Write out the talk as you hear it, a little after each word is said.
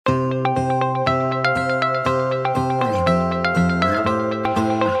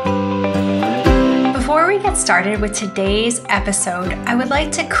get started with today's episode, I would like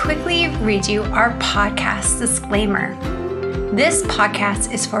to quickly read you our podcast disclaimer. This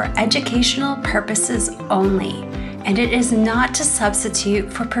podcast is for educational purposes only, and it is not to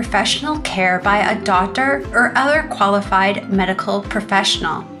substitute for professional care by a doctor or other qualified medical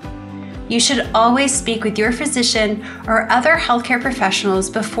professional. You should always speak with your physician or other healthcare professionals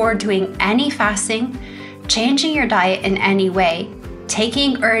before doing any fasting, changing your diet in any way,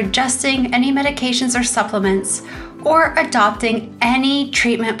 taking or adjusting any medications or supplements, or adopting any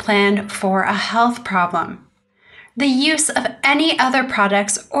treatment plan for a health problem. The use of any other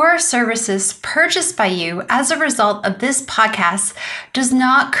products or services purchased by you as a result of this podcast does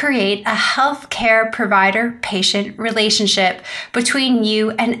not create a healthcare provider-patient relationship between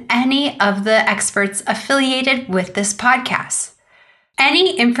you and any of the experts affiliated with this podcast.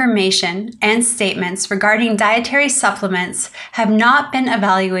 Any information and statements regarding dietary supplements have not been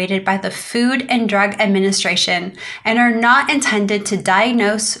evaluated by the Food and Drug Administration and are not intended to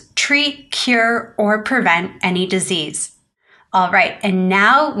diagnose, treat, cure, or prevent any disease. All right, and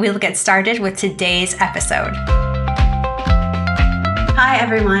now we'll get started with today's episode. Hi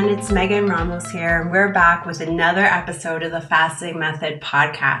everyone, it's Megan Ramos here, and we're back with another episode of the Fasting Method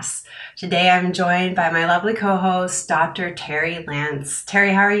podcast. Today I'm joined by my lovely co-host, Dr. Terri Lance.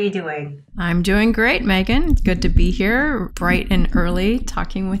 Terri, how are you doing? I'm doing great, Megan. It's good to be here bright and early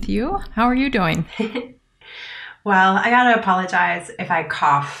talking with you. How are you doing? Well, I gotta apologize if I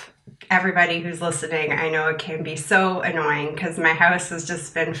cough. Everybody who's listening, I know it can be so annoying because my house has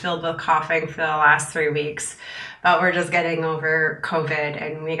just been filled with coughing for the last 3 weeks. But we're just getting over COVID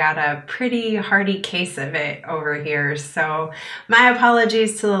and we got a pretty hearty case of it over here. So my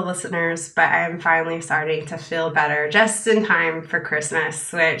apologies to the listeners, but I'm finally starting to feel better just in time for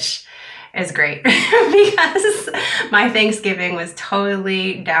Christmas, which is great because my Thanksgiving was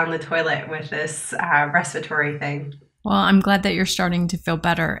totally down the toilet with this respiratory thing. Well, I'm glad that you're starting to feel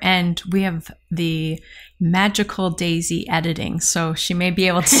better. And we have the magical Daisy editing, so she may be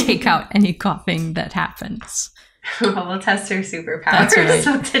able to take out any coughing that happens. Well, we'll test her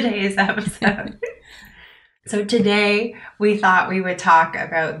superpowers of today's episode. So today we thought we would talk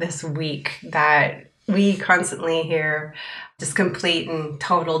about this week that we constantly hear just complete and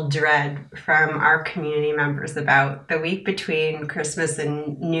total dread from our community members about, the week between Christmas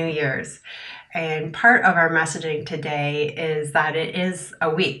and New Year's. And part of our messaging today is that it is a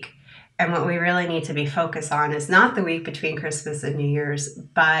week. And what we really need to be focused on is not the week between Christmas and New Year's,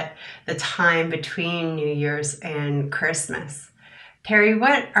 but the time between New Year's and Christmas. Terri,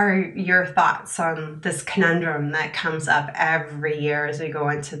 what are your thoughts on this conundrum that comes up every year as we go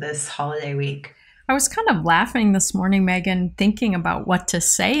into this holiday week? I was kind of laughing this morning, Megan, thinking about what to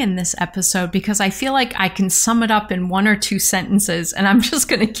say in this episode because I feel like I can sum it up in 1 or 2 sentences and I'm just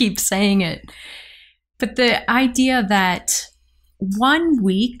going to keep saying it. But the idea that 1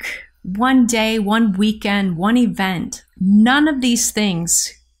 week, 1 day, 1 weekend, 1 event, none of these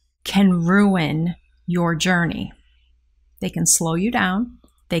things can ruin your journey. They can slow you down.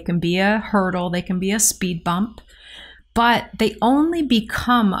 They can be a hurdle. They can be a speed bump. But they only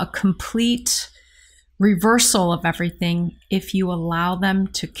become a complete reversal of everything if you allow them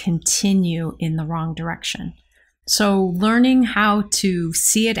to continue in the wrong direction. So learning how to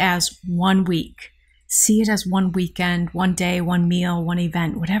see it as 1 week, see it as 1 weekend, 1 day, 1 meal, 1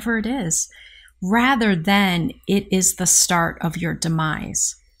 event, whatever it is, rather than it is the start of your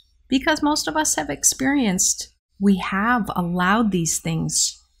demise. Because most of us have experienced, we have allowed these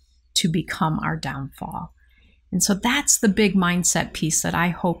things to become our downfall. And so that's the big mindset piece that I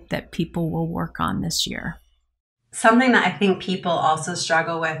hope that people will work on this year. Something that I think people also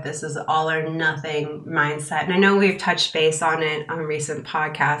struggle with, this is all or nothing mindset. And I know we've touched base on it on recent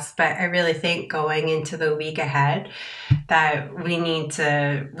podcasts, but I really think going into the week ahead that we need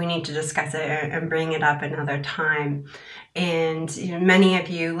to discuss it and bring it up another time. And many of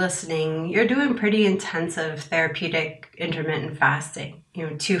you listening, you're doing pretty intensive therapeutic intermittent fasting.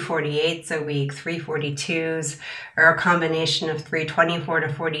 248s a week, 342s, or a combination of 324 to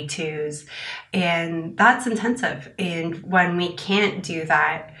 42s. And that's intensive. And when we can't do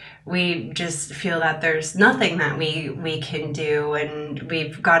that, we just feel that there's nothing that we can do, and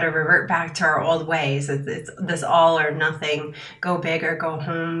we've got to revert back to our old ways. It's this all or nothing, go big or go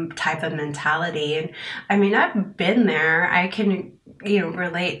home type of mentality. And I mean, I've been there. I can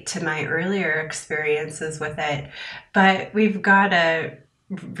relate to my earlier experiences with it, but we've got to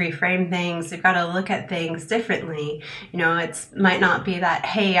reframe things. We've got to look at things differently. It might not be that,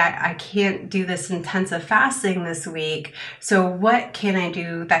 hey, I can't do this intensive fasting this week. So what can I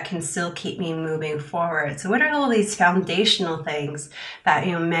do that can still keep me moving forward? So what are all these foundational things that,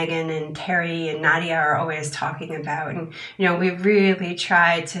 Megan and Terri and Nadia are always talking about? And, we've really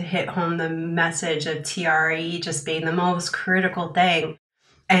tried to hit home the message of TRE just being the most critical thing.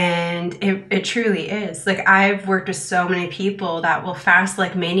 And it truly is. Like, I've worked with so many people that will fast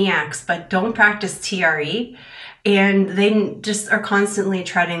like maniacs, but don't practice TRE. And they just are constantly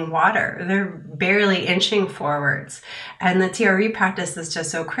treading water. They're barely inching forwards. And the TRE practice is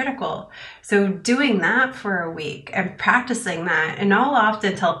just so critical. So doing that for a week and practicing that, and I'll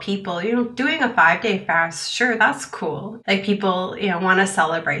often tell people, doing a 5-day fast, sure, that's cool. Like, people, want to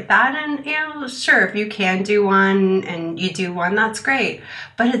celebrate that. And, sure, if you can do one and you do one, that's great.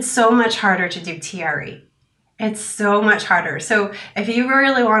 But it's so much harder to do TRE. It's so much harder. So if you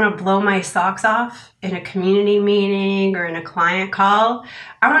really want to blow my socks off in a community meeting or in a client call,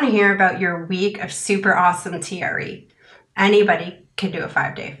 I want to hear about your week of super awesome TRE. Anybody can do a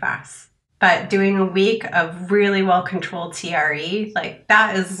 5-day fast. But doing a week of really well-controlled TRE, like,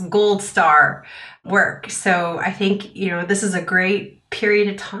 that is gold star work. So I think, this is a great period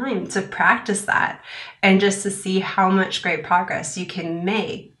of time to practice that and just to see how much great progress you can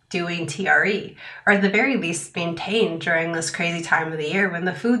make doing TRE, or at the very least maintain during this crazy time of the year when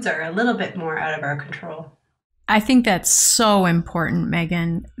the foods are a little bit more out of our control. I think that's so important,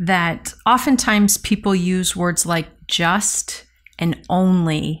 Megan, that oftentimes people use words like just and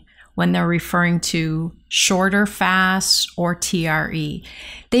only when they're referring to shorter fasts or TRE.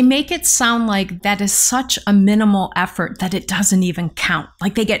 They make it sound like that is such a minimal effort that it doesn't even count,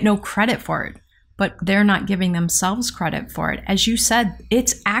 like they get no credit for it. But they're not giving themselves credit for it. As you said,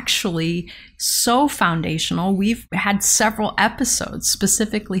 it's actually so foundational. We've had several episodes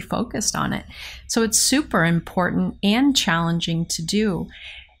specifically focused on it. So it's super important and challenging to do.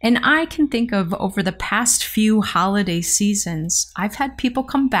 And I can think of over the past few holiday seasons, I've had people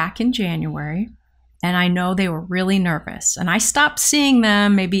come back in January, and I know they were really nervous. And I stopped seeing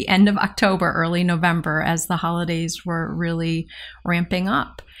them maybe end of October, early November, as the holidays were really ramping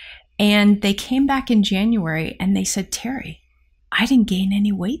up. And they came back in January and they said, Terri, I didn't gain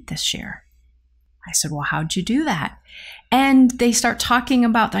any weight this year. I said, well, how'd you do that? And they start talking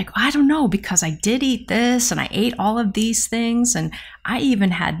about, like, I don't know, because I did eat this and I ate all of these things and I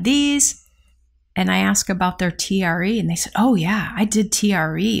even had these. And I ask about their TRE and they said, oh yeah, I did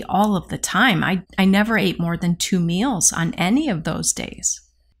TRE all of the time. I never ate more than 2 meals on any of those days.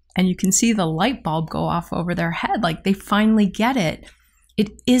 And you can see the light bulb go off over their head. Like, they finally get it.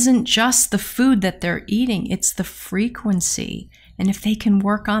 It isn't just the food that they're eating, it's the frequency. And if they can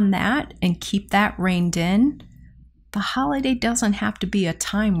work on that and keep that reined in, the holiday doesn't have to be a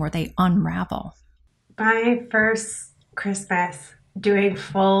time where they unravel. My first Christmas doing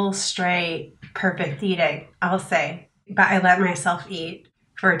full, straight, perfect eating, I'll say. But I let myself eat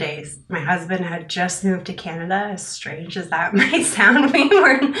for days. My husband had just moved to Canada, as strange as that might sound.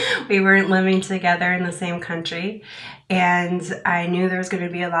 We weren't living together in the same country. And I knew there was going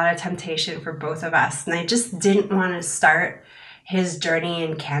to be a lot of temptation for both of us. And I just didn't want to start his journey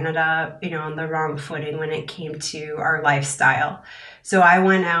in Canada, on the wrong footing when it came to our lifestyle. So I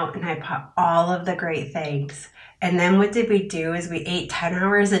went out and I bought all of the great things. And then what did we do is we ate 10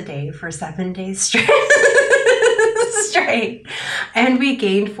 hours a day for 7 days straight. And we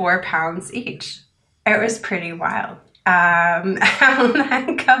gained 4 pounds each. It was pretty wild. How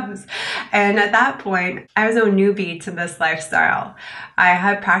that goes. And at that point, I was a newbie to this lifestyle. I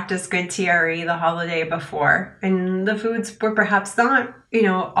had practiced good TRE the holiday before, and the foods were perhaps not,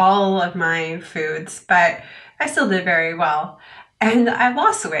 all of my foods, but I still did very well. And I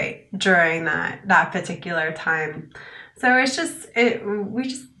lost weight during that particular time. So we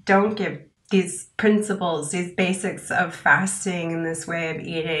just don't give these principles, these basics of fasting and this way of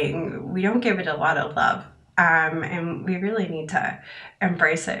eating, we don't give it a lot of love. And we really need to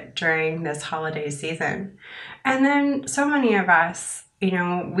embrace it during this holiday season. And then so many of us,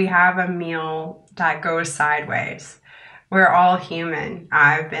 we have a meal that goes sideways. We're all human.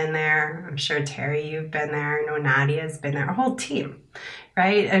 I've been there. I'm sure, Terri, you've been there. I know Nadia's been there. A whole team,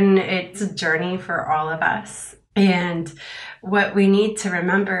 right? And it's a journey for all of us. And what we need to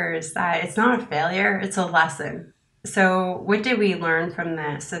remember is that it's not a failure, it's a lesson. So what did we learn from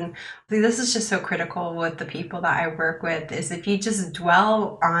this? And this is just so critical with the people that I work with, is if you just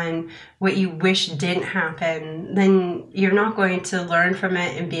dwell on what you wish didn't happen, then you're not going to learn from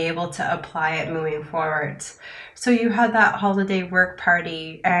it and be able to apply it moving forward. So you had that holiday work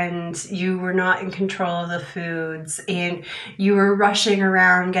party and you were not in control of the foods and you were rushing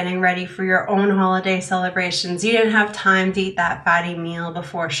around getting ready for your own holiday celebrations. You didn't have time to eat that fatty meal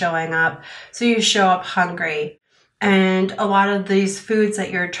before showing up. So you show up hungry. And a lot of these foods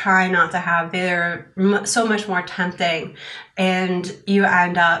that you're trying not to have, they're so much more tempting, and you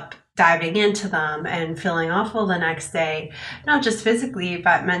end up diving into them and feeling awful the next day, not just physically,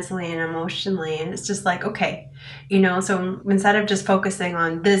 but mentally and emotionally. And it's just like, okay, so instead of just focusing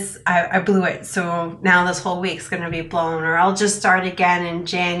on this, I blew it, so now this whole week's going to be blown, or I'll just start again in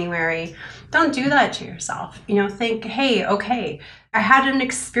January. Don't do that to yourself. Think, hey, okay, I had an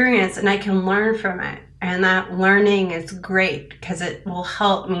experience and I can learn from it. And that learning is great because it will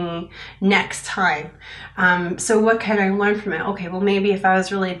help me next time. So what can I learn from it? Okay, well, maybe if I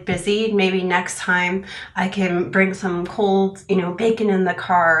was really busy, maybe next time I can bring some cold, bacon in the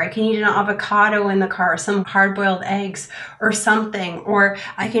car. I can eat an avocado in the car, some hard-boiled eggs or something. Or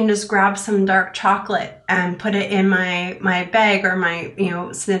I can just grab some dark chocolate and put it in my bag, or my,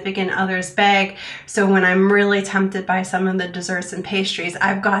 significant other's bag. So when I'm really tempted by some of the desserts and pastries,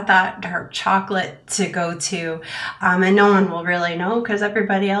 I've got that dark chocolate to go to, and no one will really know because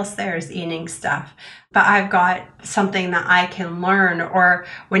everybody else there is eating stuff. But I've got something that I can learn. Or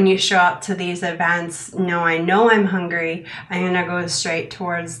when you show up to these events, I know I'm hungry, I'm going to go straight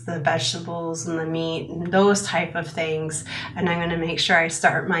towards the vegetables and the meat and those type of things, and I'm going to make sure I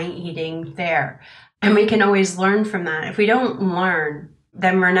start my eating there. And we can always learn from that. If we don't learn,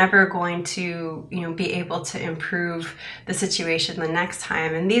 then we're never going to, be able to improve the situation the next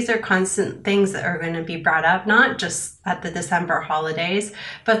time. And these are constant things that are going to be brought up, not just at the December holidays,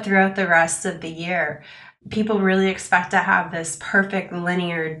 but throughout the rest of the year. People really expect to have this perfect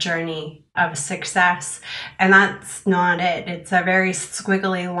linear journey of success, and that's not it. It's a very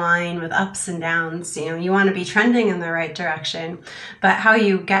squiggly line with ups and downs. You want to be trending in the right direction, but how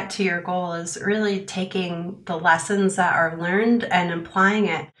you get to your goal is really taking the lessons that are learned and applying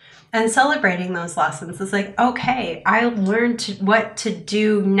it and celebrating those lessons. It's like, okay, I learned what to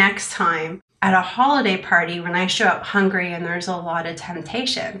do next time at a holiday party when I show up hungry and there's a lot of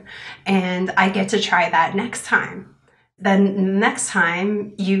temptation, and I get to try that next time. Then next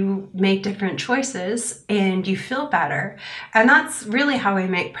time you make different choices and you feel better. And that's really how we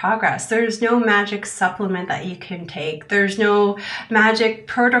make progress. There's no magic supplement that you can take. There's no magic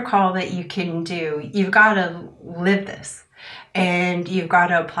protocol that you can do. You've got to live this. And you've got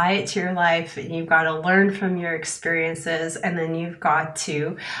to apply it to your life, and you've got to learn from your experiences, and then you've got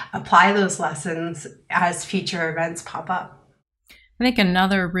to apply those lessons as future events pop up. I think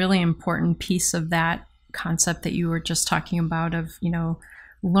another really important piece of that concept that you were just talking about of,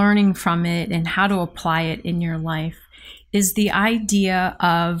 learning from it and how to apply it in your life is the idea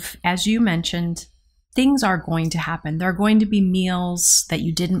of, as you mentioned, things are going to happen. There are going to be meals that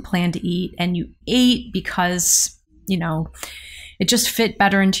you didn't plan to eat and you ate because it just fit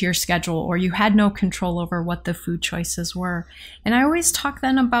better into your schedule, or you had no control over what the food choices were. And I always talk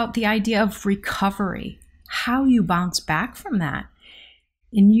then about the idea of recovery, how you bounce back from that.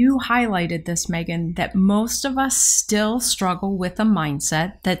 And you highlighted this, Megan, that most of us still struggle with a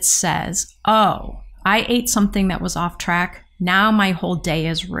mindset that says, oh, I ate something that was off track. Now my whole day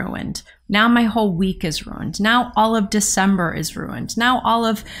is ruined. Now my whole week is ruined. Now all of December is ruined. Now all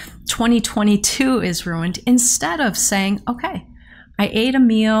of 2022 is ruined. Instead of saying, okay, I ate a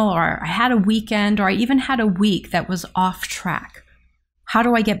meal, or I had a weekend, or I even had a week that was off track. How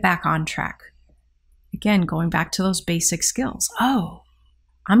do I get back on track? Again, going back to those basic skills. Oh,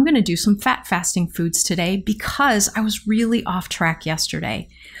 I'm going to do some fat fasting foods today because I was really off track yesterday.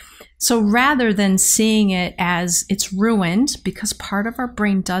 So rather than seeing it as it's ruined, because part of our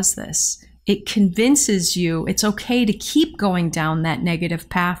brain does this, it convinces you it's okay to keep going down that negative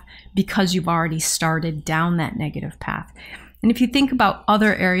path because you've already started down that negative path. And if you think about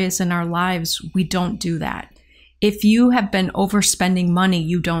other areas in our lives, we don't do that. If you have been overspending money,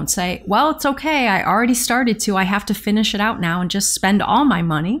 you don't say, well, it's okay, I already started to, I have to finish it out now and just spend all my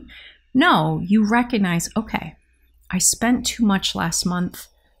money. No, you recognize, okay, I spent too much last month.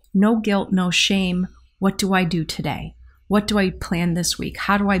 No guilt, no shame. What do I do today? What do I plan this week?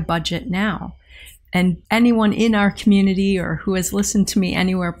 How do I budget now? And anyone in our community or who has listened to me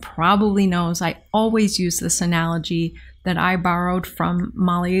anywhere probably knows I always use this analogy that I borrowed from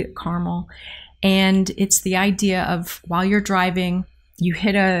Molly Carmel. And it's the idea of while you're driving, you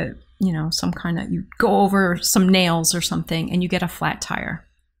hit a you go over some nails or something and you get a flat tire.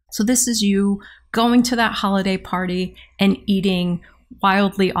 So this is you going to that holiday party and eating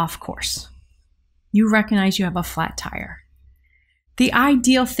wildly off course. You recognize you have a flat tire. The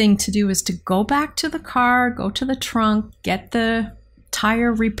ideal thing to do is to go back to the car, go to the trunk, get the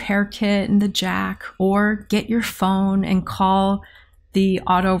tire repair kit and the jack, or get your phone and call the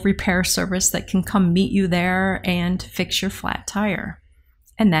auto repair service that can come meet you there and fix your flat tire.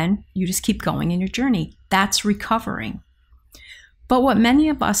 And then you just keep going in your journey. That's recovering. But what many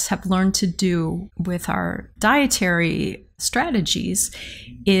of us have learned to do with our dietary strategies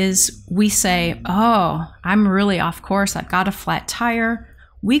is we say, oh, I'm really off course. I've got a flat tire.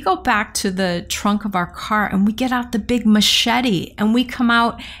 We go back to the trunk of our car and we get out the big machete and we come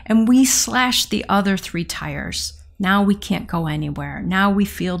out and we slash the other 3 tires. Now we can't go anywhere. Now we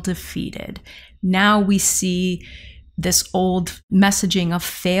feel defeated. Now we see this old messaging of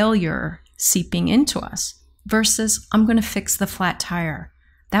failure seeping into us versus I'm going to fix the flat tire.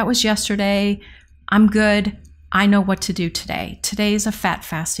 That was yesterday. I'm good. I know what to do today. Today is a fat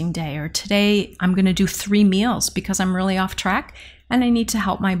fasting day, or today I'm going to do 3 meals because I'm really off track and I need to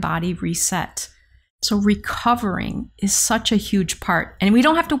help my body reset. So recovering is such a huge part, and we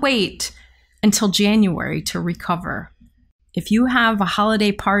don't have to wait until January to recover. If you have a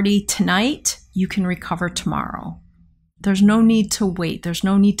holiday party tonight, you can recover tomorrow. There's no need to wait. There's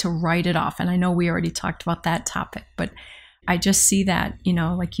no need to write it off. And I know we already talked about that topic, but I just see that,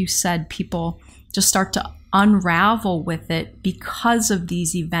 like you said, people just start to unravel with it because of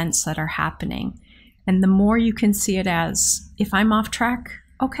these events that are happening. And the more you can see it as, if I'm off track,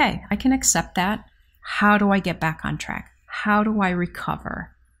 okay, I can accept that. How do I get back on track? How do I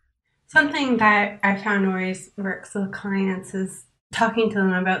recover? Something that I found always works with clients is talking to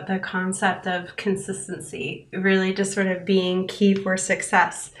them about the concept of consistency, really just sort of being key for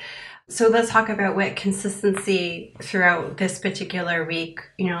success. So let's talk about what consistency throughout this particular week,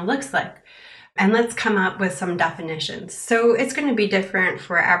 looks like. And let's come up with some definitions. So it's going to be different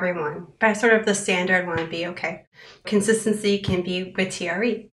for everyone, but sort of the standard one would be, okay, consistency can be with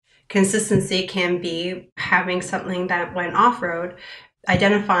TRE. Consistency can be having something that went off-road,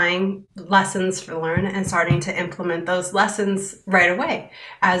 identifying lessons to learn and starting to implement those lessons right away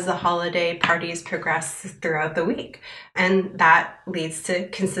as the holiday parties progress throughout the week. And that leads to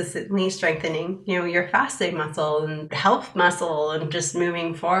consistently strengthening, your fasting muscle and health muscle and just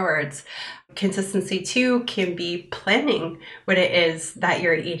moving forwards. Consistency too can be planning what it is that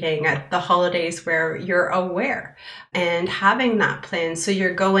you're eating at the holidays where you're aware and having that plan. So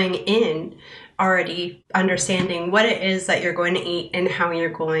you're going in already understanding what it is that you're going to eat and how you're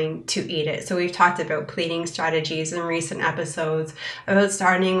going to eat it. So we've talked about plating strategies in recent episodes, about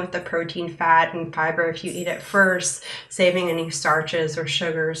starting with the protein, fat, and fiber if you eat it first, saving any starches or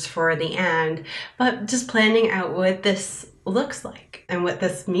sugars for the end, but just planning out what this looks like and what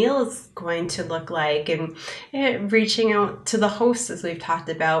this meal is going to look like, and reaching out to the host, as we've talked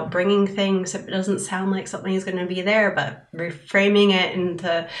about, bringing things if it doesn't sound like something is going to be there, but reframing it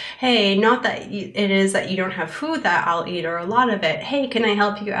into, hey, not that it is that you don't have food that I'll eat or a lot of it. Hey, can I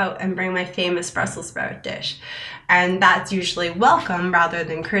help you out and bring my famous Brussels sprout dish? And that's usually welcome rather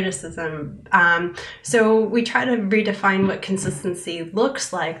than criticism. So we try to redefine what consistency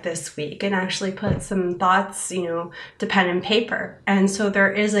looks like this week and actually put some thoughts, to pen and paper. And so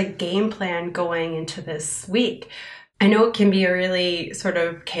there is a game plan going into this week. I know it can be a really sort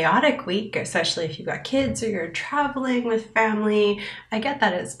of chaotic week, especially if you've got kids or you're traveling with family. I get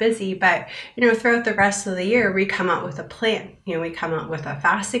that it's busy, but throughout the rest of the year, we come up with a plan. We come up with a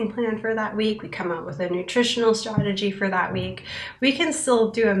fasting plan for that week. We come up with a nutritional strategy for that week. We can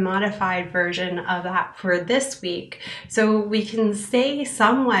still do a modified version of that for this week, so we can stay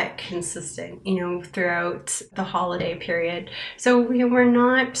somewhat consistent, throughout the holiday period. So we're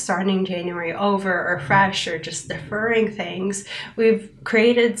not starting January over or fresh or just deferring things. We've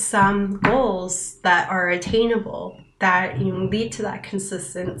created some goals that are attainable, that lead to that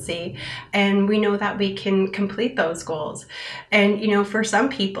consistency, and we know that we can complete those goals. And for some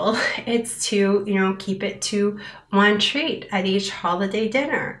people, it's to keep it to one treat at each holiday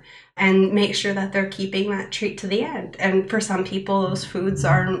dinner and make sure that they're keeping that treat to the end. And for some people, those foods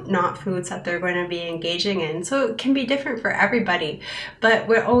are not foods that they're going to be engaging in. So it can be different for everybody, but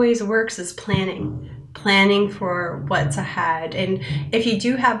what always works is planning planning for what's ahead. And if you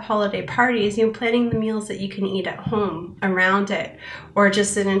do have holiday parties, planning the meals that you can eat at home around it, or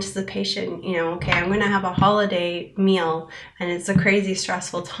just in anticipation, okay, I'm going to have a holiday meal and it's a crazy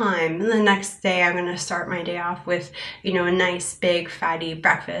stressful time. And the next day I'm going to start my day off with, a nice big fatty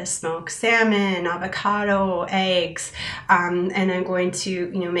breakfast, smoked salmon, avocado, eggs. And I'm going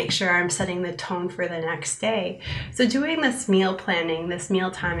to, make sure I'm setting the tone for the next day. So doing this meal planning, this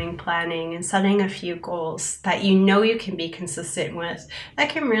meal timing planning, and setting a few goals that you can be consistent with, that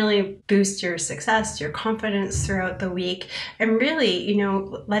can really boost your success, your confidence throughout the week, and really,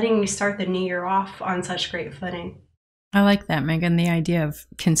 letting you start the new year off on such great footing. I like that, Megan. The idea of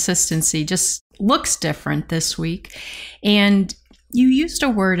consistency just looks different this week. And you used a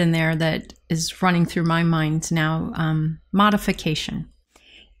word in there that is running through my mind now, modification.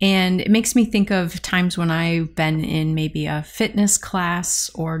 And it makes me think of times when I've been in maybe a fitness class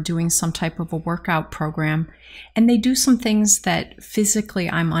or doing some type of a workout program, and they do some things that physically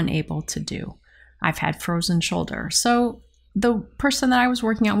I'm unable to do. I've had frozen shoulder. So the person that I was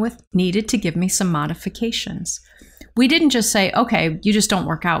working out with needed to give me some modifications. We didn't just say, okay, you just don't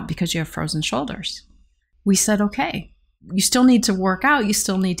work out because you have frozen shoulders. We said, okay, you still need to work out. You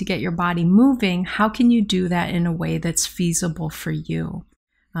still need to get your body moving. How can you do that in a way that's feasible for you?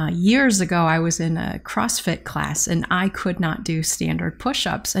 Years ago, I was in a CrossFit class and I could not do standard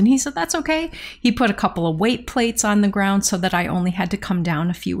push-ups. And he said, that's okay. He put a couple of weight plates on the ground so that I only had to come down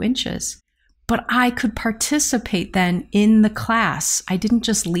a few inches. But I could participate then in the class. I didn't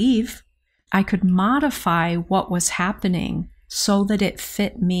just leave. I could modify what was happening so that it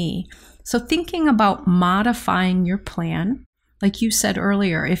fit me. So thinking about modifying your plan, like you said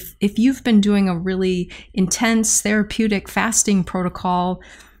earlier, if you've been doing a really intense therapeutic fasting protocol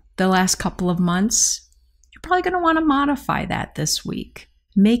the last couple of months, you're probably going to want to modify that this week.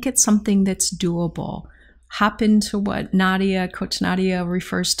 Make it something that's doable. Hop into what Coach Nadia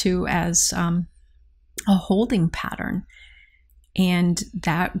refers to as a holding pattern. And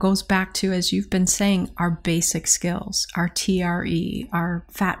that goes back to, as you've been saying, our basic skills, our TRE, our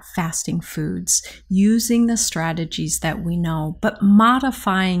fat fasting foods, using the strategies that we know, but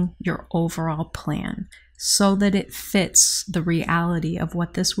modifying your overall plan so that it fits the reality of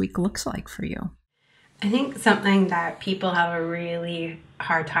what this week looks like for you. I think something that people have a really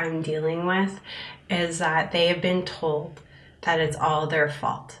hard time dealing with is that they have been told that it's all their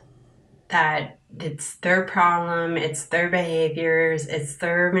fault, that it's their problem, it's their behaviors, it's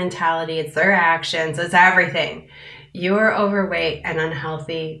their mentality, it's their actions, it's everything. You're overweight and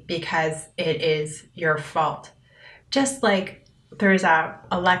unhealthy because it is your fault. Just like there's an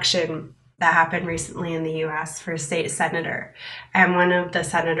election that happened recently in the US for state senator, and one of the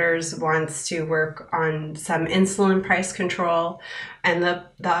senators wants to work on some insulin price control, and the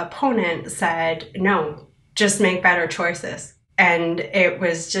opponent said, no, just make better choices. And it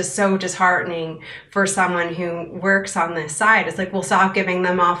was just so disheartening for someone who works on this side. It's like, well, stop giving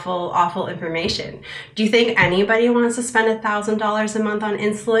them awful information. Do you think anybody wants to spend $1,000 a month on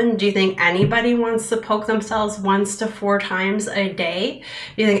insulin? Do you think anybody wants to poke themselves 1 to 4 times a day?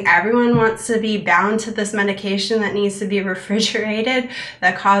 Do you think everyone wants to be bound to this medication that needs to be refrigerated,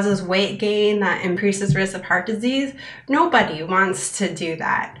 that causes weight gain, that increases risk of heart disease? Nobody wants to do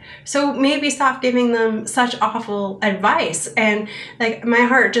that. So maybe stop giving them such awful advice. And like, my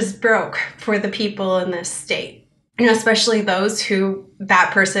heart just broke for the people in this state, especially those who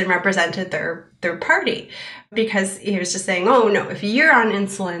that person represented their party, because he was just saying, oh no, if you're on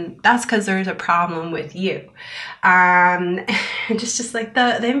insulin, that's because there's a problem with you. And just like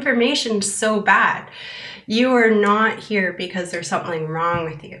the information is so bad. You are not here because there's something wrong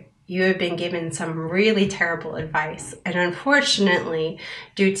with you. You have been given some really terrible advice. And unfortunately,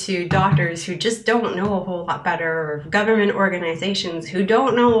 due to doctors who just don't know a whole lot better, or government organizations who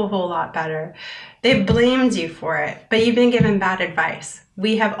don't know a whole lot better, they blamed you for it. But you've been given bad advice.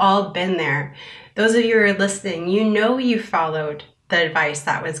 We have all been there. Those of you who are listening, you followed the advice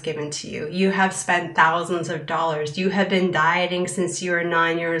that was given to you. You have spent thousands of dollars. You have been dieting since you were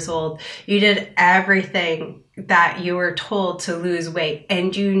 9 years old. You did everything that you were told to lose weight,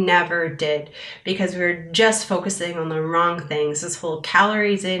 and you never did, because we were just focusing on the wrong things. This whole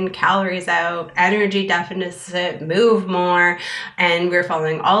calories in, calories out, energy deficit, move more, and we were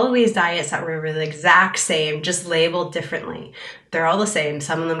following all of these diets that were the exact same, just labeled differently. They're all the same.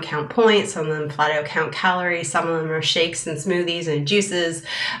 Some of them count points, some of them flat out count calories, some of them are shakes and smoothies and juices,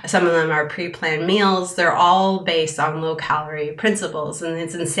 some of them are pre-planned meals. They're all based on low-calorie principles, and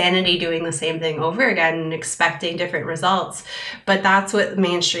it's insanity doing the same thing over again and expecting expecting different results, but that's what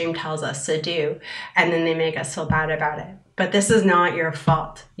mainstream tells us to do. And then they make us feel bad about it. But this is not your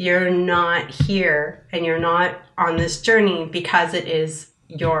fault. You're not here and you're not on this journey because it is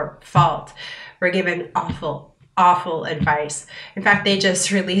your fault. We're given awful advice. In fact, they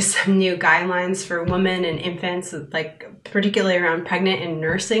just released some new guidelines for women and infants, like particularly around pregnant and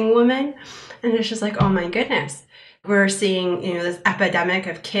nursing women. And it's just like, oh my goodness. We're seeing, this epidemic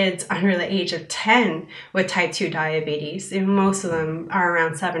of kids under the age of 10 with type 2 diabetes. Most of them are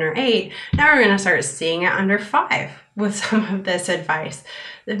around 7 or 8. Now we're going to start seeing it under 5 with some of this advice.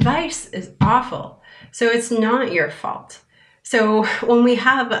 The advice is awful. So it's not your fault. So when we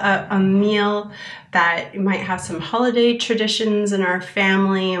have a meal that might have some holiday traditions in our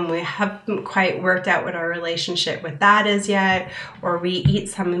family and we haven't quite worked out what our relationship with that is yet, or we eat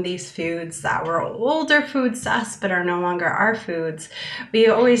some of these foods that were older foods to us but are no longer our foods, we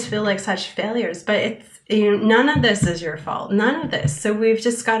always feel like such failures. But it's none of this is your fault. None of this. So we've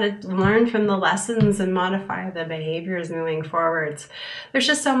just got to learn from the lessons and modify the behaviors moving forwards. There's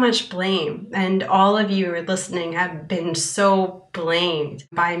just so much blame. And all of you listening have been so blamed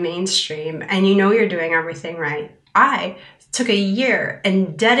by mainstream. And you're doing everything right. I took a year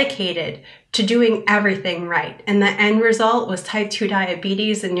and dedicated to doing everything right. And the end result was type 2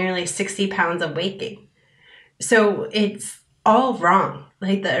 diabetes and nearly 60 pounds of weight gain. So it's all wrong.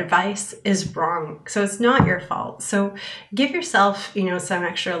 Like the advice is wrong. So it's not your fault. So give yourself, some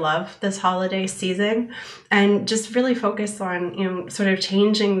extra love this holiday season and just really focus on, sort of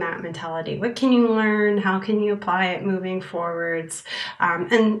changing that mentality. What can you learn? How can you apply it moving forwards?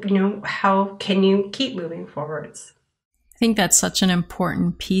 And how can you keep moving forwards? I think that's such an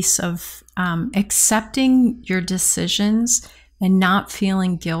important piece of accepting your decisions and not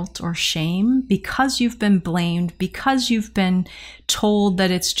feeling guilt or shame because you've been blamed, because you've been told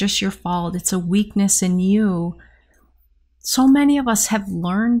that it's just your fault, it's a weakness in you. So many of us have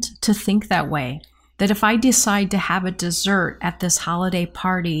learned to think that way, that if I decide to have a dessert at this holiday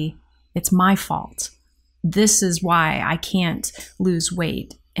party, it's my fault. This is why I can't lose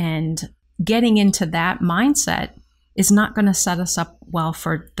weight. And getting into that mindset is not going to set us up well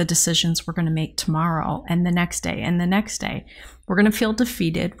for the decisions we're going to make tomorrow and the next day and the next day. We're going to feel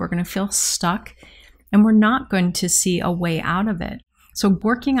defeated. We're going to feel stuck, and we're not going to see a way out of it. So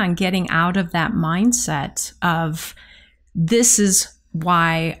working on getting out of that mindset of this is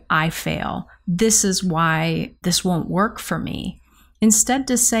why I fail. This is why this won't work for me. Instead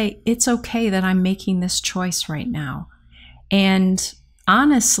to say, it's okay that I'm making this choice right now. And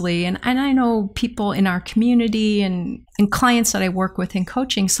honestly, and I know people in our community and clients that I work with in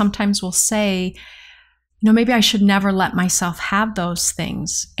coaching sometimes will say, maybe I should never let myself have those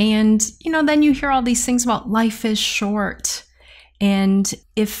things. And, then you hear all these things about life is short. And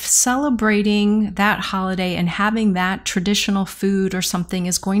if celebrating that holiday and having that traditional food or something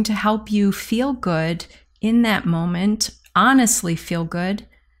is going to help you feel good in that moment, honestly feel good,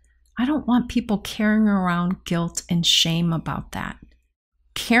 I don't want people carrying around guilt and shame about that.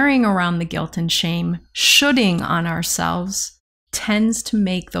 Carrying around the guilt and shame, shoulding on ourselves, tends to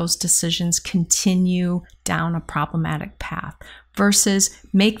make those decisions continue down a problematic path versus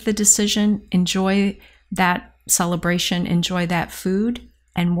make the decision, enjoy that celebration, enjoy that food,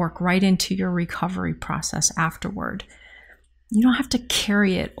 and work right into your recovery process afterward. You don't have to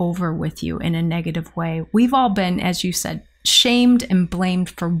carry it over with you in a negative way. We've all been, as you said, shamed and blamed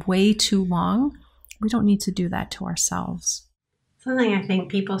for way too long. We don't need to do that to ourselves. Something I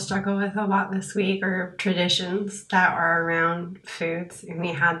think people struggle with a lot this week are traditions that are around foods. And we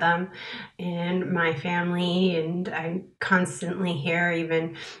had them in my family, and I constantly hear,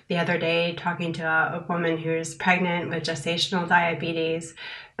 even the other day, talking to a woman who's pregnant with gestational diabetes.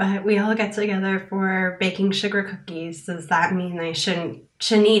 But we all get together for baking sugar cookies. Does that mean I shouldn't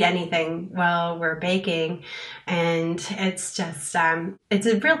eat anything while we're baking? And it's just, it's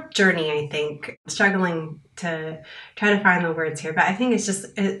a real journey, I think, struggling to try to find the words here. But I think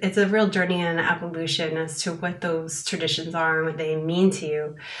it's a real journey and an evolution as to what those traditions are and what they mean to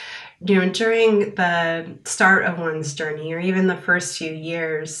you. During the start of one's journey, or even the first few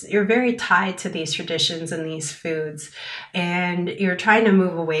years, you're very tied to these traditions and these foods, and you're trying to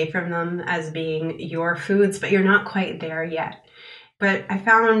move away from them as being your foods, but you're not quite there yet. But I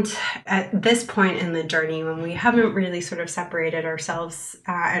found at this point in the journey, when we haven't really sort of separated ourselves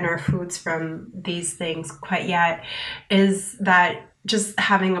and our foods from these things quite yet, is that just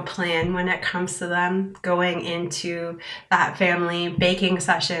having a plan when it comes to them going into that family baking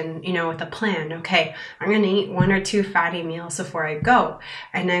session, with a plan. Okay, I'm going to eat 1 or 2 fatty meals before I go.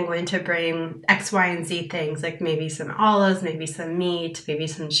 And I'm going to bring X, Y, and Z things, like maybe some olives, maybe some meat, maybe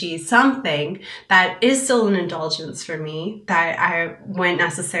some cheese, something that is still an indulgence for me that I wouldn't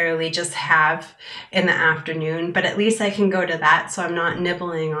necessarily just have in the afternoon, but at least I can go to that. So I'm not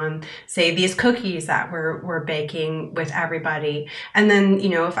nibbling on, say, these cookies that we're baking with everybody. And then,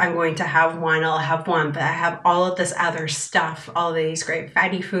 if I'm going to have one, I'll have one, but I have all of this other stuff, all of these great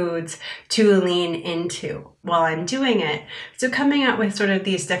fatty foods to lean into while I'm doing it. So coming up with sort of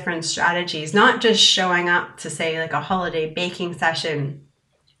these different strategies, not just showing up to, say, like a holiday baking session,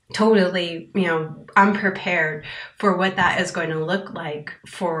 totally, unprepared for what that is going to look like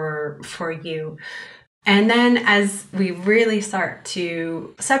for you. And then as we really start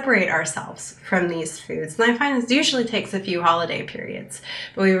to separate ourselves from these foods, and I find this usually takes a few holiday periods,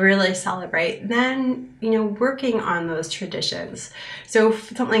 but we really celebrate, then, working on those traditions. So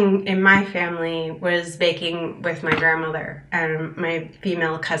something in my family was baking with my grandmother and my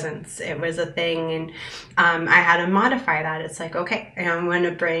female cousins. It was a thing, and I had to modify that. It's like, okay, I'm going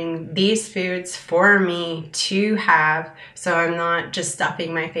to bring these foods for me to have, so I'm not just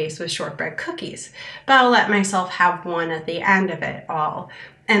stuffing my face with shortbread cookies. But I'll let myself have one at the end of it all.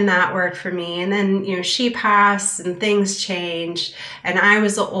 And that worked for me. And then, she passed and things changed, and I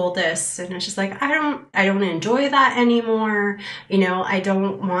was the oldest, and it's just like, I don't enjoy that anymore. I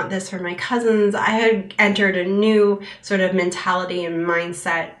don't want this for my cousins. I had entered a new sort of mentality and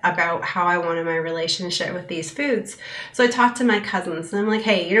mindset about how I wanted my relationship with these foods. So I talked to my cousins, and I'm like,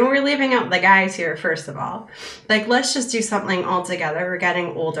 hey, we're leaving out the guys here, first of all. Like, let's just do something all together. We're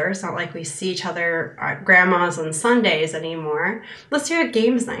getting older. It's not like we see each other at grandma's on Sundays anymore. Let's do a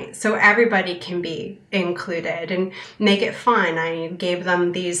games night so everybody can be included and make it fun. I gave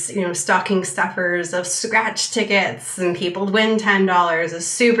them these, stocking stuffers of scratch tickets, and people win $10. It's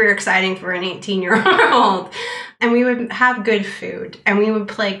super exciting for an 18-year-old. And we would have good food, and we would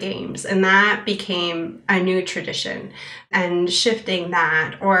play games, and that became a new tradition. And shifting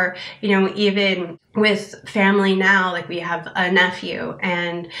that, or, even with family now, like we have a nephew,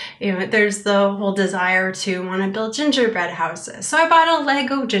 and, there's the whole desire to want to build gingerbread houses. So I bought a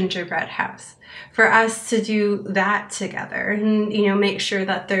Lego gingerbread house for us to do that together, and, make sure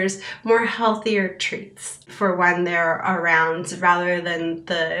that there's more healthier treats for when they're around rather than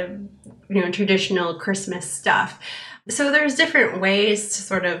the traditional Christmas stuff. So there's different ways to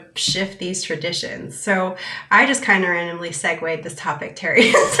sort of shift these traditions. So I just kind of randomly segued this topic,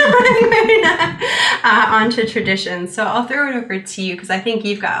 Terri, onto traditions. So I'll throw it over to you, because I think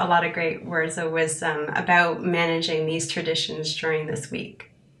you've got a lot of great words of wisdom about managing these traditions during this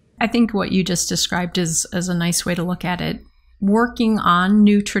week. I think what you just described is a nice way to look at it. Working on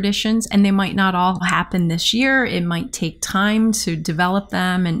new traditions, and they might not all happen this year. It might take time to develop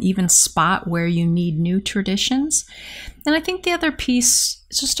them and even spot where you need new traditions. And I think the other piece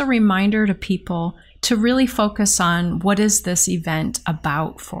is just a reminder to people to really focus on, what is this event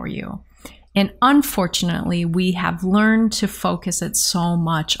about for you? And unfortunately, we have learned to focus it so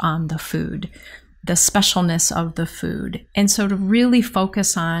much on the food, the specialness of the food. And so to really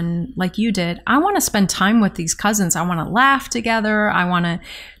focus on, like you did, I want to spend time with these cousins. I want to laugh together. I want to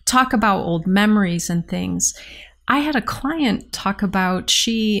talk about old memories and things. I had a client talk about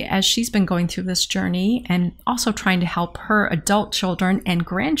as she's been going through this journey and also trying to help her adult children and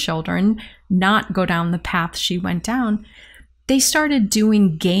grandchildren not go down the path she went down. They started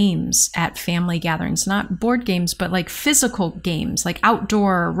doing games at family gatherings, not board games, but like physical games, like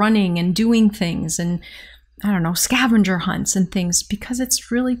outdoor running and doing things, and scavenger hunts and things, because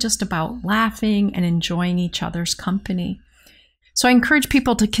it's really just about laughing and enjoying each other's company. So I encourage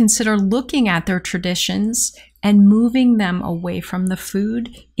people to consider looking at their traditions and moving them away from the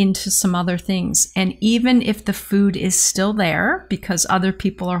food into some other things. And even if the food is still there because other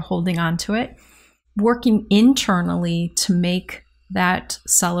people are holding on to it, working internally to make that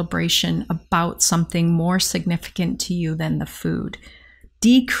celebration about something more significant to you than the food,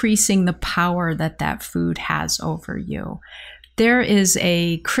 decreasing the power that food has over you. There is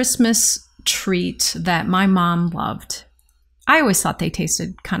a Christmas treat that my mom loved. I always thought they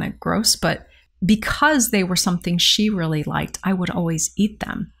tasted kind of gross, but because they were something she really liked, I would always eat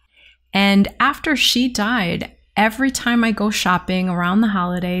them. And after she died, every time I go shopping around the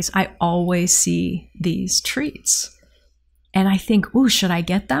holidays, I always see these treats. And I think, ooh, should I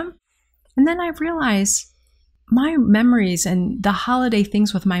get them? And then I realize my memories and the holiday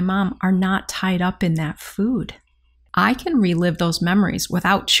things with my mom are not tied up in that food. I can relive those memories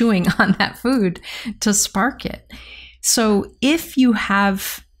without chewing on that food to spark it. So if you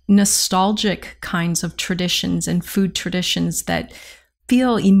have nostalgic kinds of traditions and food traditions that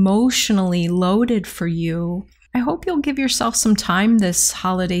feel emotionally loaded for you, I hope you'll give yourself some time this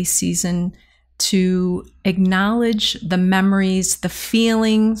holiday season to acknowledge the memories, the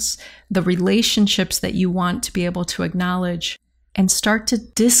feelings, the relationships that you want to be able to acknowledge, and start to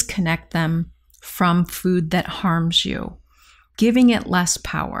disconnect them from food that harms you, giving it less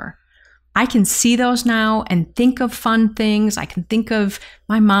power. I can see those now and think of fun things. I can think of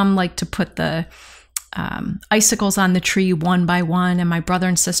my mom liked to put the icicles on the tree one by one, and my brother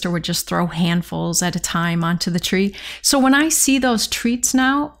and sister would just throw handfuls at a time onto the tree. So when I see those treats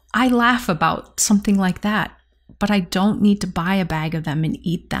now, I laugh about something like that, but I don't need to buy a bag of them and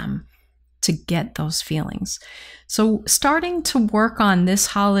eat them to get those feelings. So starting to work on this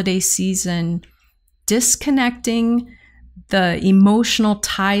holiday season, disconnecting the emotional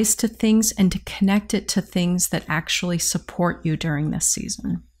ties to things and to connect it to things that actually support you during this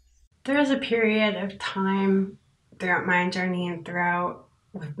season. There was a period of time throughout my journey and throughout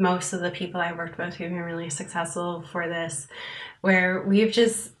with most of the people I worked with who've been really successful for this, where we've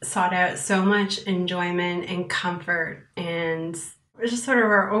just sought out so much enjoyment and comfort and just sort of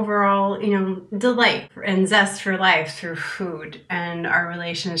our overall, delight and zest for life through food and our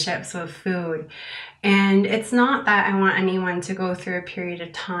relationships with food. And it's not that I want anyone to go through a period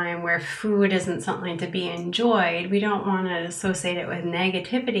of time where food isn't something to be enjoyed. We don't want to associate it with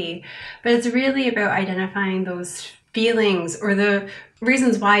negativity, but it's really about identifying those feelings or the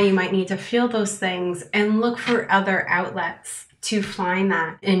reasons why you might need to feel those things and look for other outlets to find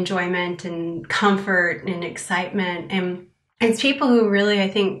that enjoyment and comfort and excitement. And it's people who really, I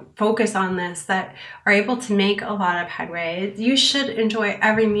think, focus on this that are able to make a lot of headway. You should enjoy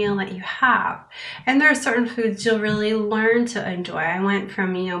every meal that you have. And there are certain foods you'll really learn to enjoy. I went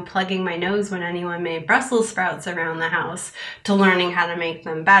from, plugging my nose when anyone made Brussels sprouts around the house to learning how to make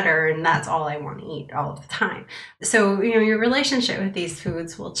them better. And that's all I want to eat all the time. So, your relationship with these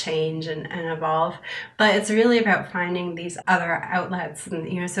foods will change and evolve. But it's really about finding these other outlets.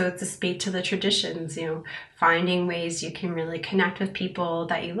 And, so to speak to the traditions, finding ways you can really connect with people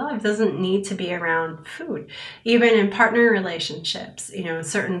that you love. It doesn't need to be around food. Even in partner relationships,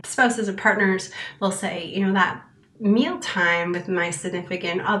 certain spouses or partners will say, that mealtime with my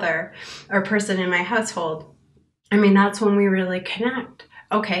significant other or person in my household, that's when we really connect.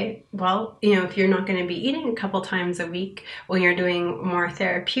 Okay, well, if you're not going to be eating a couple times a week when you're doing more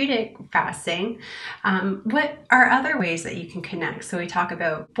therapeutic fasting, what are other ways that you can connect? So we talk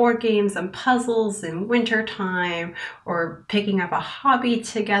about board games and puzzles in wintertime, or picking up a hobby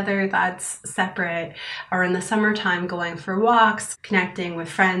together that's separate, or in the summertime going for walks, connecting with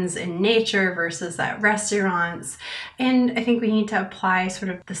friends in nature versus at restaurants. And I think we need to apply sort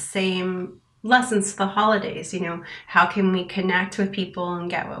of the same lessons to the holidays. How can we connect with people and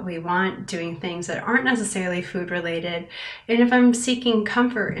get what we want, doing things that aren't necessarily food related? And if I'm seeking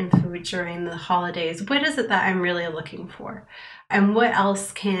comfort in food during the holidays, what is it that I'm really looking for? And what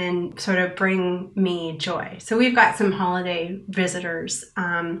else can sort of bring me joy? So we've got some holiday visitors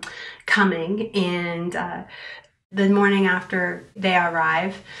coming, and the morning after they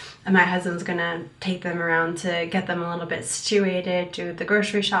arrive, my husband's gonna take them around to get them a little bit situated, do the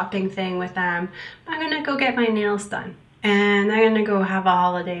grocery shopping thing with them. I'm gonna go get my nails done. And I'm gonna go have a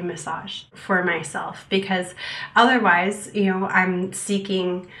holiday massage for myself, because otherwise, I'm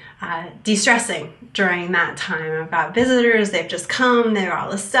seeking de-stressing during that time. I've got visitors, they've just come, they're all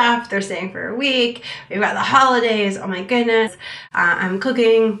the stuff, they're staying for a week, we've got the holidays, oh my goodness. I'm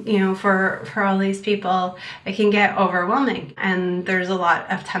cooking, for all these people. It can get overwhelming, and there's a lot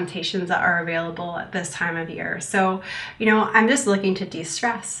of temptations that are available at this time of year. So, I'm just looking to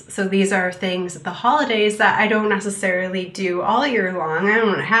de-stress. So these are things at the holidays that I don't necessarily do all year long. I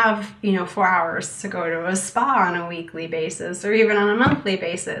don't have, 4 hours to go to a spa on a weekly basis or even on a monthly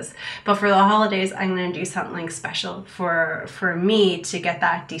basis. But for the holidays, I'm going to do something special for me to get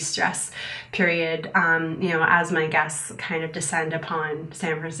that de-stress period, as my guests kind of descend upon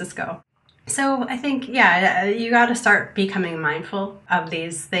San Francisco. So I think, you got to start becoming mindful of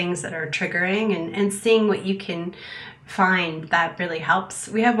these things that are triggering and seeing what you can find that really helps.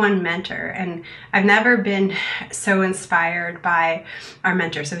 We have one mentor, and I've never been so inspired by our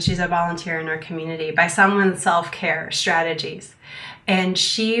mentor. So she's a volunteer in our community, by someone's self-care strategies. And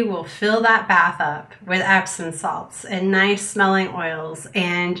she will fill that bath up with Epsom salts and nice smelling oils,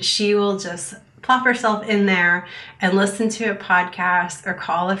 and she will just plop herself in there and listen to a podcast or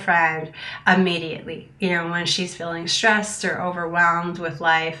call a friend immediately, when she's feeling stressed or overwhelmed with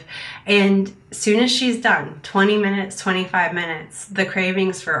life. And as soon as she's done, 20 minutes, 25 minutes, the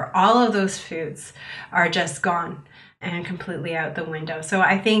cravings for all of those foods are just gone. and completely out the window. So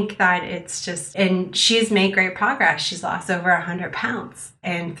I think that it's just, and she's made great progress. She's lost over 100 pounds.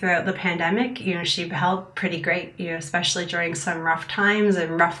 And throughout the pandemic, she held pretty great, especially during some rough times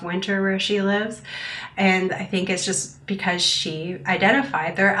and rough winter where she lives. And I think it's just because she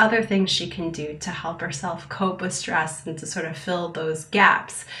identified there are other things she can do to help herself cope with stress and to sort of fill those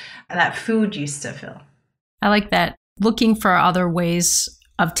gaps that food used to fill. I like that. Looking for other ways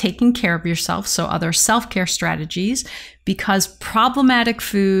of taking care of yourself, so other self-care strategies, because problematic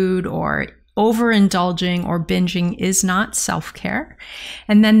food or overindulging or binging is not self-care.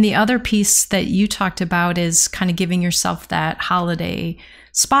 And then the other piece that you talked about is kind of giving yourself that holiday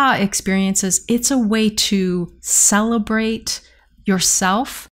spa experiences. It's a way to celebrate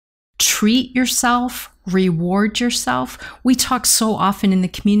yourself, treat yourself, reward yourself. We talk so often in the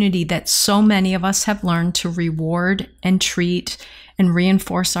community that so many of us have learned to reward and treat and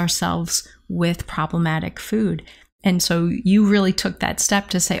reinforce ourselves with problematic food. And so you really took that step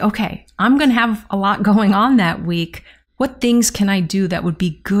to say, okay, I'm going to have a lot going on that week. What things can I do that would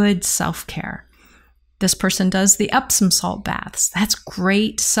be good self-care? This person does the Epsom salt baths. That's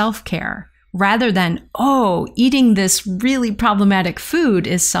great self-care. Rather than, eating this really problematic food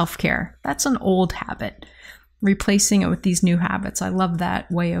is self-care. That's an old habit. Replacing it with these new habits. I love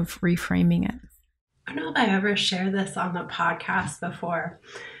that way of reframing it. I don't know if I ever shared this on the podcast before,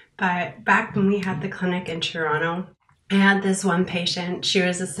 but back when we had the clinic in Toronto, I had this one patient. She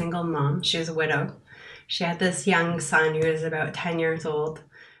was a single mom. She was a widow. She had this young son who was about 10 years old.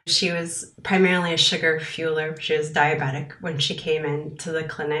 She was primarily a sugar fueler. She was diabetic when she came into the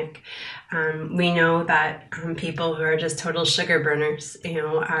clinic. We know that people who are just total sugar burners,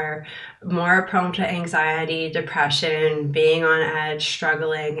 are more prone to anxiety, depression, being on edge,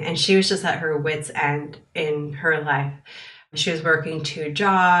 struggling. And she was just at her wit's end in her life. She was working 2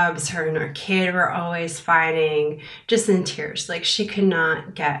 jobs. Her and her kid were always fighting, just in tears. Like she could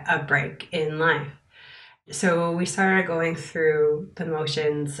not get a break in life. So we started going through the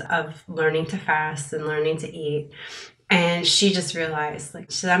motions of learning to fast and learning to eat. And she just realized,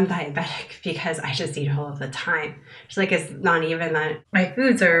 I'm diabetic because I just eat all of the time. She's like, it's not even that my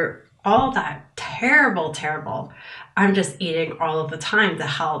foods are all that terrible. I'm just eating all of the time to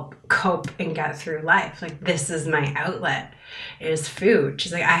help cope and get through life. This is my outlet. It is food.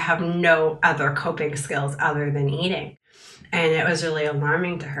 She's like, I have no other coping skills other than eating. And it was really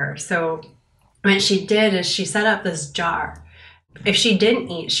alarming to her. So what she did is she set up this jar. If she didn't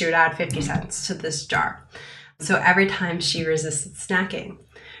eat, she would add 50 cents to this jar. So every time she resisted snacking.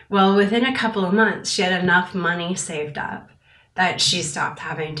 Well, within a couple of months, she had enough money saved up that she stopped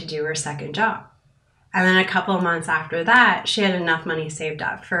having to do her second job. And then a couple of months after that, she had enough money saved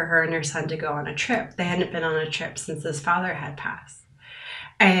up for her and her son to go on a trip. They hadn't been on a trip since his father had passed.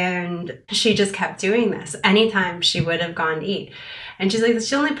 And she just kept doing this anytime she would have gone to eat. And she's like,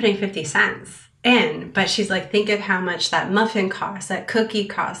 she's only putting 50 cents in, but she's like, think of how much that muffin costs, that cookie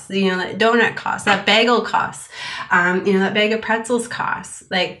costs, that donut costs, that bagel costs, that bag of pretzels costs.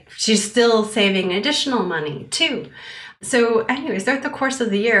 She's still saving additional money too. So anyways, throughout the course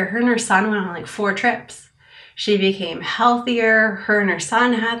of the year, her and her son went on 4 trips. She became healthier. Her and her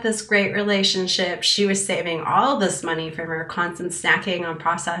son had this great relationship. She was saving all this money from her constant snacking on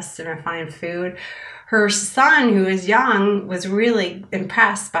processed and refined food. Her son, who was young, was really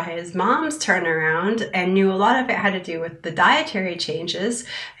impressed by his mom's turnaround and knew a lot of it had to do with the dietary changes.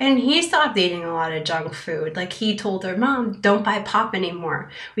 And he stopped eating a lot of junk food. He told her, Mom, don't buy pop anymore.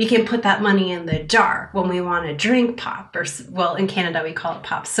 We can put that money in the jar when we want to drink pop. Or, well, in Canada, we call it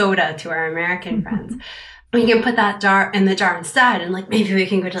pop soda to our American friends. We can put that jar in the jar instead. And maybe we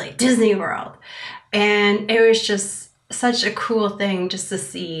can go to Disney World. And it was just such a cool thing just to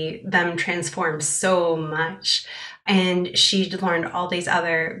see them transform so much. And she learned all these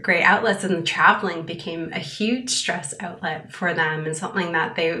other great outlets, and the traveling became a huge stress outlet for them and something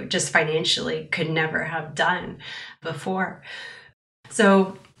that they just financially could never have done before.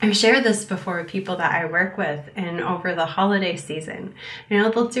 So I've shared this before with people that I work with, and over the holiday season,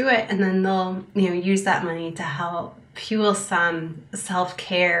 they'll do it and then they'll, use that money to help fuel some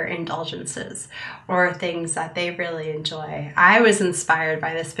self-care indulgences or things that they really enjoy. I was inspired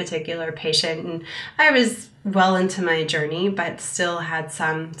by this particular patient, and I was well into my journey, but still had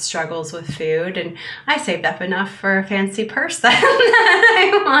some struggles with food. And I saved up enough for a fancy purse that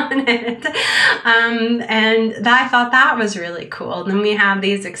I wanted. And I thought that was really cool. And then we have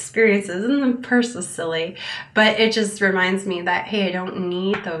these experiences, and the purse was silly, but it just reminds me that, hey, I don't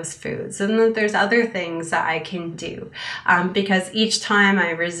need those foods, and that there's other things that I can do. Because each time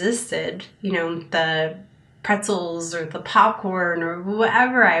I resisted, the pretzels or the popcorn or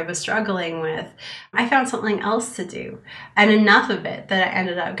whatever I was struggling with, I found something else to do, and enough of it that I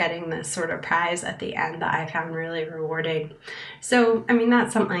ended up getting this sort of prize at the end that I found really rewarding. So, I mean,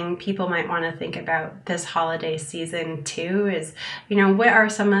 that's something people might want to think about this holiday season too, is, what are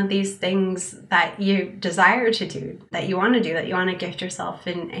some of these things that you desire to do, that you want to do, that you want to gift yourself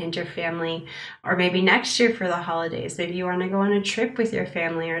and your family, or maybe next year for the holidays, maybe you want to go on a trip with your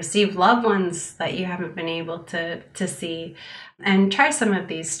family or see loved ones that you haven't been able to see, and try some of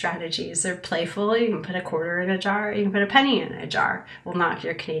these strategies. They're playful. You can put a quarter in a jar, you can put a penny in a jar. Well, not if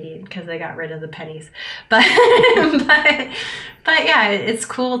you're Canadian, because they got rid of the pennies, but but yeah, it's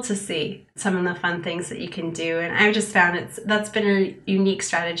cool to see some of the fun things that you can do. And I've just found that's been a unique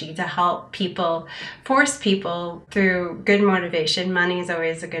strategy to help people, force people through good motivation. Money is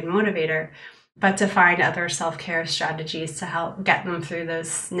always a good motivator, but to find other self-care strategies to help get them through those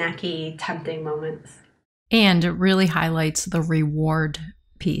snacky, tempting moments. And it really highlights the reward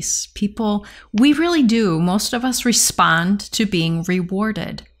piece. We really do. Most of us respond to being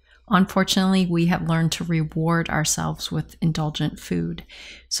rewarded. Unfortunately, we have learned to reward ourselves with indulgent food.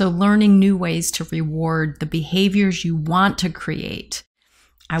 So learning new ways to reward the behaviors you want to create.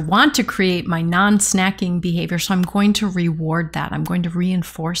 I want to create my non-snacking behavior, so I'm going to reward that. I'm going to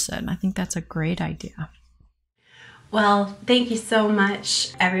reinforce it. And I think that's a great idea. Well, thank you so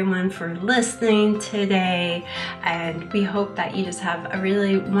much, everyone, for listening today. And we hope that you just have a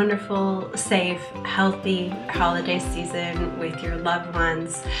really wonderful, safe, healthy holiday season with your loved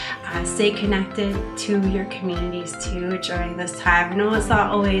ones. Stay connected to your communities too during this time. I know it's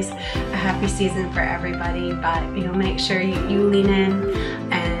not always a happy season for everybody, but make sure you lean in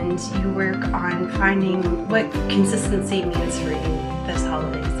and you work on finding what consistency means for you this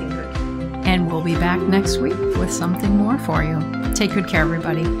holiday season. And we'll be back next week with something more for you. Take good care,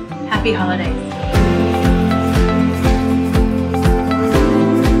 everybody. Happy holidays.